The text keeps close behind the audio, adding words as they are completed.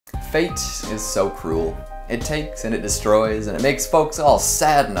Fate is so cruel. It takes and it destroys and it makes folks all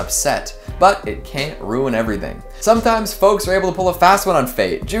sad and upset, but it can't ruin everything. Sometimes folks are able to pull a fast one on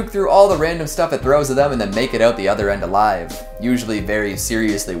fate, juke through all the random stuff it throws at them and then make it out the other end alive. Usually very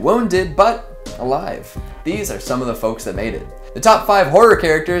seriously wounded, but alive. These are some of the folks that made it. The top 5 horror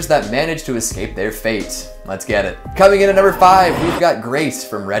characters that managed to escape their fate. Let's get it. Coming in at number 5, we've got Grace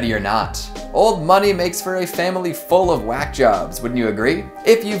from Ready or Not. Old money makes for a family full of whack jobs, wouldn't you agree?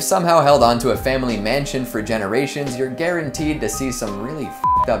 If you've somehow held on to a family mansion for generations, you're guaranteed to see some really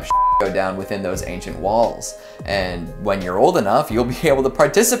f***ed up shit go down within those ancient walls. And when you're old enough, you'll be able to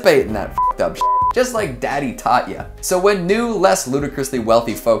participate in that f***ed up shit, just like daddy taught you. So when new, less ludicrously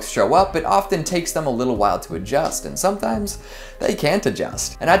wealthy folks show up, it often takes them a little while to adjust, and sometimes they can't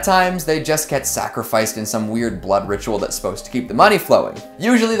adjust. And at times, they just get sacrificed in some weird blood ritual that's supposed to keep the money flowing.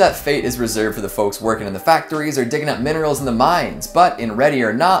 Usually that fate is reserved for the folks working in the factories or digging up minerals in the mines, but in Ready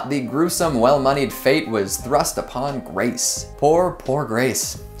or Not, the gruesome, well-moneyed fate was thrust upon Grace. Poor, poor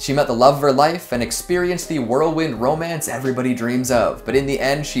Grace. She met the love of her life and experienced the whirlwind romance everybody dreams of, but in the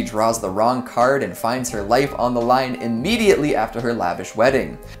end she draws the wrong card and finds her life on the line immediately after her lavish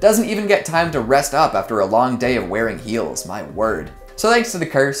wedding. Doesn't even get time to rest up after a long day of wearing heels, my word. So thanks to the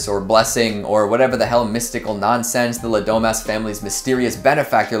curse, or blessing, or whatever the hell mystical nonsense the Ladomas family's mysterious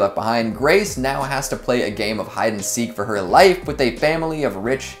benefactor left behind, Grace now has to play a game of hide and seek for her life with a family of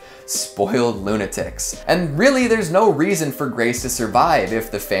rich, spoiled lunatics. And really, there's no reason for Grace to survive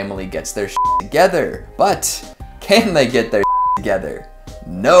if the family gets their shit together. But can they get their shit together?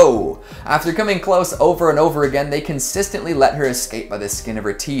 No! After coming close over and over again, they consistently let her escape by the skin of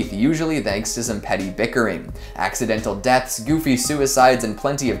her teeth, usually thanks to some petty bickering. Accidental deaths, goofy suicides, and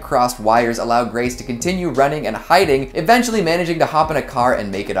plenty of crossed wires allow Grace to continue running and hiding, eventually managing to hop in a car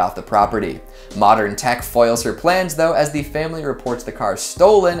and make it off the property. Modern tech foils her plans though, as the family reports the car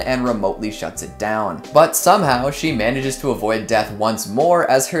stolen and remotely shuts it down. But somehow, she manages to avoid death once more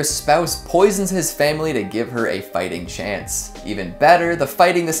as her spouse poisons his family to give her a fighting chance. Even better, the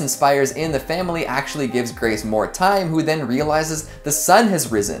fighting this inspires in the family actually gives Grace more time, who then realizes the sun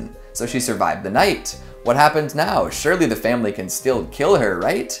has risen, so she survived the night. What happens now? Surely the family can still kill her,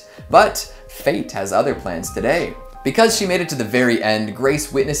 right? But fate has other plans today. Because she made it to the very end,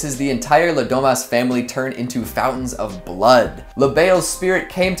 Grace witnesses the entire Ladomas family turn into fountains of blood. LaBelle's spirit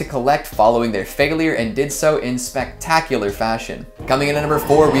came to collect following their failure and did so in spectacular fashion. Coming in at number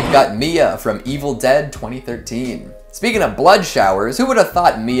 4, we've got Mia from Evil Dead 2013. Speaking of blood showers, who would have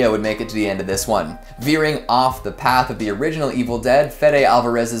thought Mia would make it to the end of this one? Veering off the path of the original Evil Dead, Fede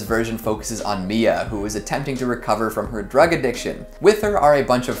Alvarez's version focuses on Mia, who is attempting to recover from her drug addiction. With her are a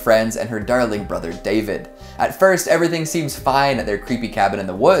bunch of friends and her darling brother David. At first, everything seems fine at their creepy cabin in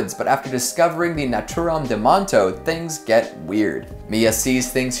the woods, but after discovering the Naturam de Monto, things get weird. Mia sees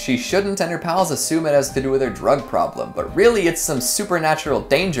things she shouldn't and her pals assume it has to do with her drug problem, but really it's some supernatural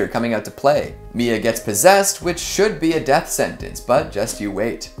danger coming out to play. Mia gets possessed, which should be a death sentence, but just you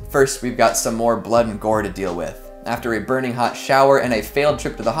wait. First, we've got some more blood and gore to deal with. After a burning hot shower and a failed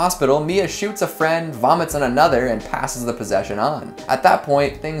trip to the hospital, Mia shoots a friend, vomits on another, and passes the possession on. At that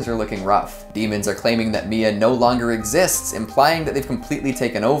point, things are looking rough. Demons are claiming that Mia no longer exists, implying that they've completely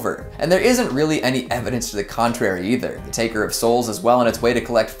taken over. And there isn't really any evidence to the contrary either. The Taker of Souls is well on its way to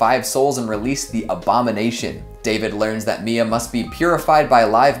collect 5 souls and release the Abomination. David learns that Mia must be purified by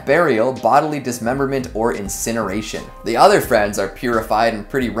live burial, bodily dismemberment, or incineration. The other friends are purified in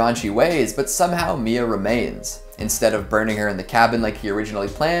pretty raunchy ways, but somehow Mia remains. Instead of burning her in the cabin like he originally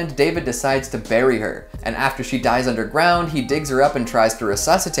planned, David decides to bury her, and after she dies underground, he digs her up and tries to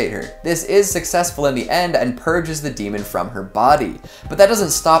resuscitate her. This is successful in the end and purges the demon from her body. But that doesn't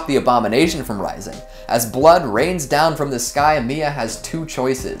stop the Abomination from rising. As blood rains down from the sky, Mia has 2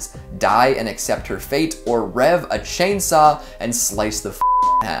 choices: die and accept her fate, or rev a chainsaw and slice the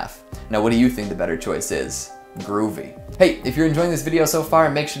in half. Now what do you think the better choice is? Groovy. Hey, if you're enjoying this video so far,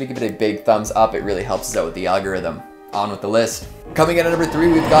 make sure to give it a big thumbs up. It really helps us out with the algorithm. On with the list. Coming in at number 3,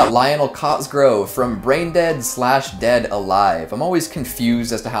 we've got Lionel Cosgrove from Braindead/Dead Alive. I'm always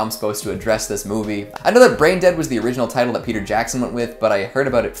confused as to how I'm supposed to address this movie. I know that Braindead was the original title that Peter Jackson went with, but I heard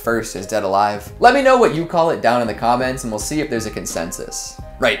about it first as Dead Alive. Let me know what you call it down in the comments and we'll see if there's a consensus.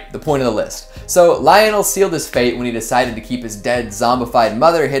 Right, the point of the list. So Lionel sealed his fate when he decided to keep his dead, zombified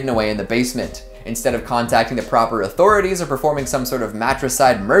mother hidden away in the basement. Instead of contacting the proper authorities or performing some sort of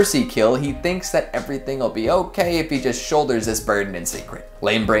matricide mercy kill, he thinks that everything will be okay if he just shoulders this burden in secret.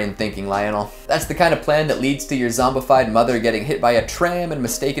 Lame brain thinking, Lionel. That's the kind of plan that leads to your zombified mother getting hit by a tram and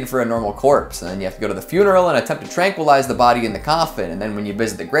mistaken for a normal corpse, and then you have to go to the funeral and attempt to tranquilize the body in the coffin, and then when you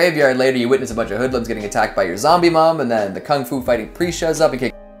visit the graveyard later, you witness a bunch of hoodlums getting attacked by your zombie mom, and then the kung fu fighting priest shows up and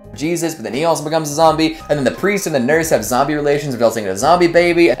kicks Jesus, but then he also becomes a zombie, and then the priest and the nurse have zombie relations, resulting in a zombie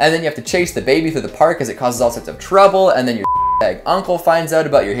baby, and then you have to chase the baby through the park as it causes all sorts of trouble, and then your uncle finds out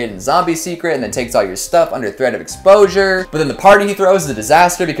about your hidden zombie secret and then takes all your stuff under threat of exposure. But then the party he throws is a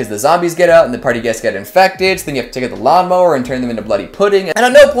disaster because the zombies get out and the party guests get infected, so then you have to take out the lawnmower and turn them into bloody pudding. And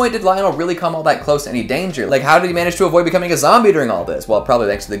at no point did Lionel really come all that close to any danger. Like, how did he manage to avoid becoming a zombie during all this? Well, probably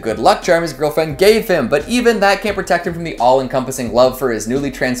thanks to the good luck charm his girlfriend gave him, but even that can't protect him from the all-encompassing love for his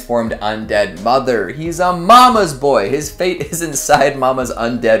newly transformed undead mother. He's a mama's boy. His fate is inside mama's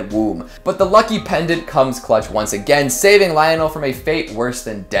undead womb. But the lucky pendant comes clutch once again, saving Lionel from a fate worse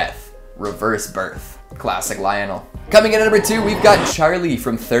than death. Reverse birth. Classic Lionel. Coming in at number 2, we've got Charlie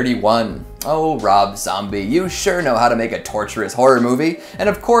from 31. Oh, Rob Zombie, you sure know how to make a torturous horror movie. And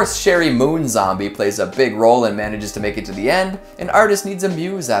of course, Sherry Moon Zombie plays a big role and manages to make it to the end. An artist needs a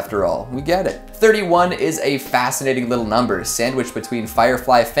muse after all. We get it. 31 is a fascinating little number, sandwiched between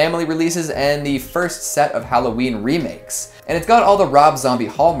Firefly family releases and the first set of Halloween remakes. And it's got all the Rob Zombie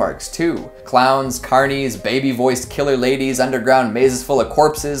hallmarks too. Clowns, carnies, baby-voiced killer ladies, underground mazes full of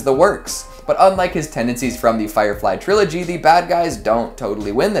corpses, the works. But unlike his tendencies from the Firefly trilogy, the bad guys don't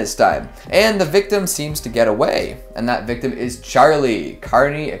totally win this time. And the victim seems to get away. And that victim is Charlie,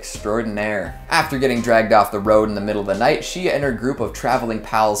 carny extraordinaire. After getting dragged off the road in the middle of the night, she and her group of traveling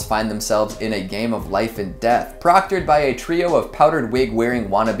pals find themselves in a game of life and death, proctored by a trio of powdered wig-wearing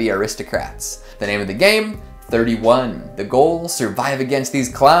wannabe aristocrats. The name of the game? 31. The goal? Survive against these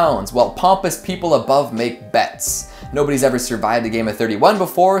clowns, while pompous people above make bets. Nobody's ever survived a game of 31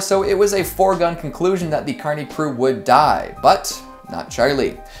 before, so it was a foregone conclusion that the Carney crew would die, but not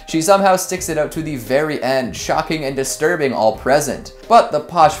Charlie. She somehow sticks it out to the very end, shocking and disturbing all present. But the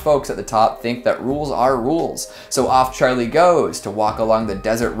posh folks at the top think that rules are rules, so off Charlie goes to walk along the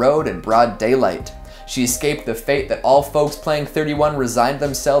desert road in broad daylight. She escaped the fate that all folks playing 31 resigned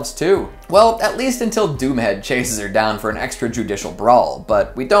themselves to. Well, at least until Doomhead chases her down for an extrajudicial brawl,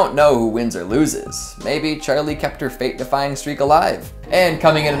 but we don't know who wins or loses. Maybe Charlie kept her fate-defying streak alive. And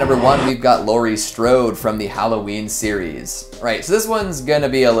coming in at number 1, we've got Laurie Strode from the Halloween series. Right, so this one's gonna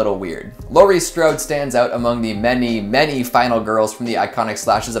be a little weird. Laurie Strode stands out among the many, many final girls from the iconic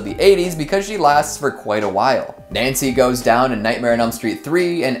slashes of the 80s because she lasts for quite a while. Nancy goes down in Nightmare on Elm Street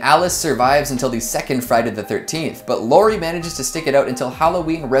 3, and Alice survives until the second Friday the 13th, but Laurie manages to stick it out until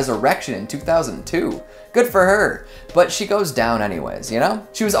Halloween Resurrection in 2002. Good for her. But she goes down anyways, you know?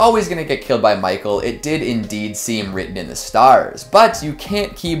 She was always gonna get killed by Michael. It did indeed seem written in the stars. But you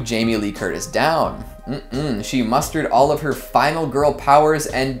can't keep Jamie Lee Curtis down. She mustered all of her final girl powers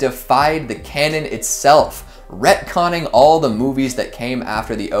and defied the canon itself, retconning all the movies that came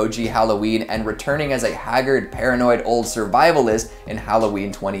after the OG Halloween and returning as a haggard, paranoid old survivalist in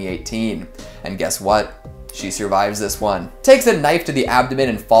Halloween 2018. And guess what? She survives this one. Takes a knife to the abdomen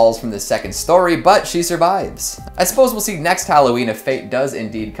and falls from the second story, but she survives. I suppose we'll see next Halloween if fate does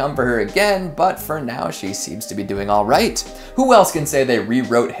indeed come for her again, but for now she seems to be doing all right. Who else can say they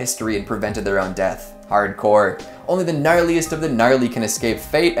rewrote history and prevented their own death? Hardcore. Only the gnarliest of the gnarly can escape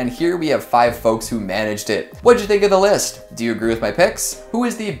fate, and here we have 5 folks who managed it. What'd you think of the list? Do you agree with my picks? Who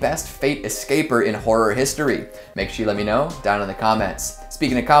is the best fate escaper in horror history? Make sure you let me know down in the comments.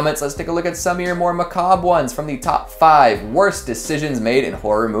 Speaking of comments, let's take a look at some of your more macabre ones from the top 5 worst decisions made in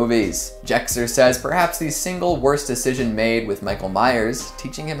horror movies. Jexer says, perhaps the single worst decision made with Michael Myers,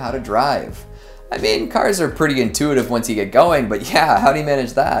 teaching him how to drive. I mean, cars are pretty intuitive once you get going, but yeah, how do you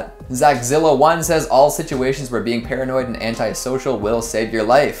manage that? Zachzilla1 says, all situations where being paranoid and antisocial will save your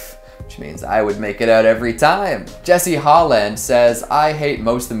life. Which means I would make it out every time. Jesse Holland says, I hate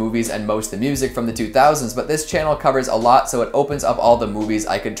most of the movies and most of the music from the 2000s, but this channel covers a lot, so it opens up all the movies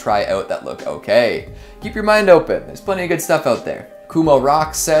I could try out that look okay. Keep your mind open, there's plenty of good stuff out there. Kumo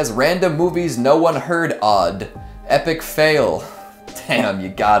Rock says, random movies no one heard odd. Epic fail. Damn, you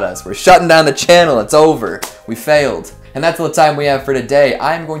got us. We're shutting down the channel, it's over. We failed. And that's all the time we have for today.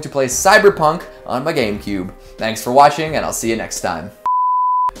 I'm going to play Cyberpunk on my GameCube. Thanks for watching, and I'll see you next time.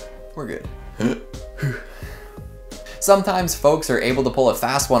 We're good. Sometimes folks are able to pull a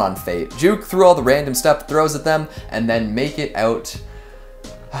fast one on fate, juke through all the random stuff it throws at them, and then make it out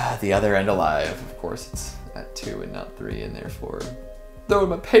the other end alive. Of course, it's at 2 and not 3, and therefore throwing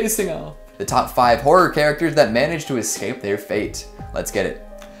my pacing off. The top 5 horror characters that managed to escape their fate. Let's get it.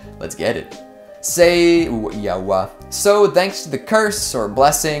 Let's get it. So thanks to the curse or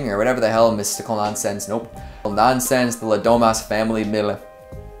blessing or whatever the hell mystical nonsense, nonsense, the Ladomas family mille.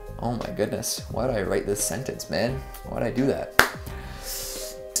 Oh my goodness, why did I write this sentence, man? Why did I do that?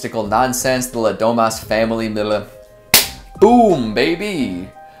 Mystical nonsense, the Ladomas family mille. Boom, baby!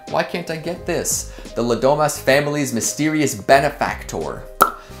 Why can't I get this? The Ladomas family's mysterious benefactor.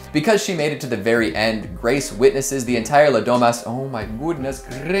 Because she made it to the very end, Grace witnesses the entire La Domas. Oh my goodness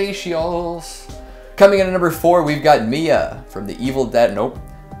gracious. Coming in at number 4, we've got Mia from The Evil Dead. Nope.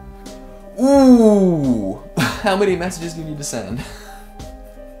 Ooh. How many messages do you need to send?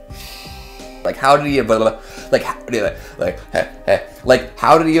 Like, how did he avoid, how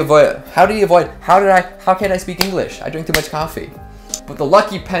can I speak English? I drink too much coffee. But the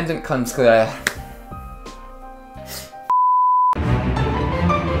lucky pendant comes,